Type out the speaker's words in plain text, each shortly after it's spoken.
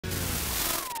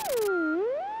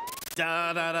Hey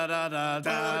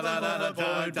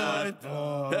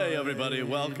everybody,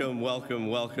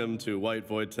 welcome to White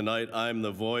Void tonight. I'm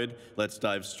the Void. Let's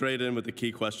dive straight in with the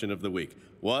key question of the week.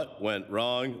 What went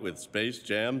wrong with Space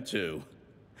Jam 2?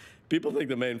 People think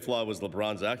the main flaw was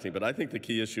LeBron's acting, but I think the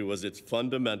key issue was its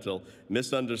fundamental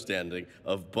misunderstanding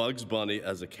of Bugs Bunny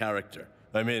as a character.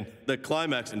 I mean, the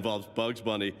climax involves Bugs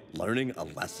Bunny learning a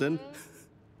lesson?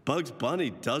 Bugs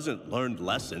Bunny doesn't learn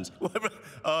lessons.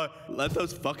 Let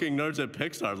those fucking nerds at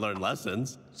Pixar learn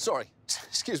lessons. Sorry,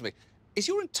 excuse me. Is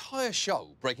your entire show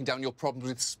breaking down your problems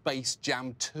with Space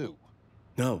Jam 2?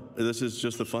 No, this is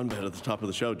just the fun bit at the top of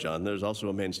the show, John. There's also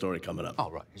a main story coming up. Oh,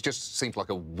 right. It just seems like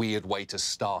a weird way to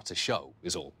start a show,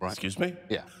 is all, right? Excuse me?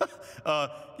 Yeah.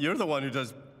 You're the one who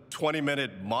does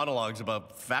 20-minute monologues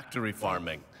about factory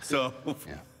farming. So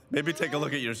maybe take a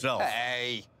look at yourself.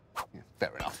 Hey! Yeah,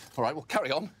 fair enough. All right, well,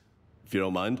 carry on. If you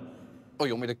don't mind. Oh,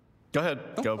 you want me to... Go ahead,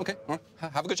 go. Okay, all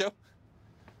right. Have a good show.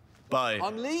 Bye.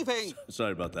 I'm leaving!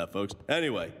 Sorry about that, folks.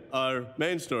 Anyway, our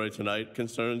main story tonight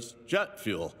concerns jet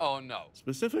fuel. Oh, no.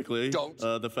 Specifically, Don't.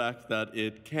 The fact that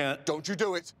it can't... Don't you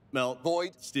do it. Melt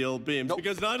Void. steel beams. Nope.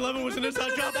 Because 9/11 was an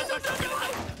inside job. That's our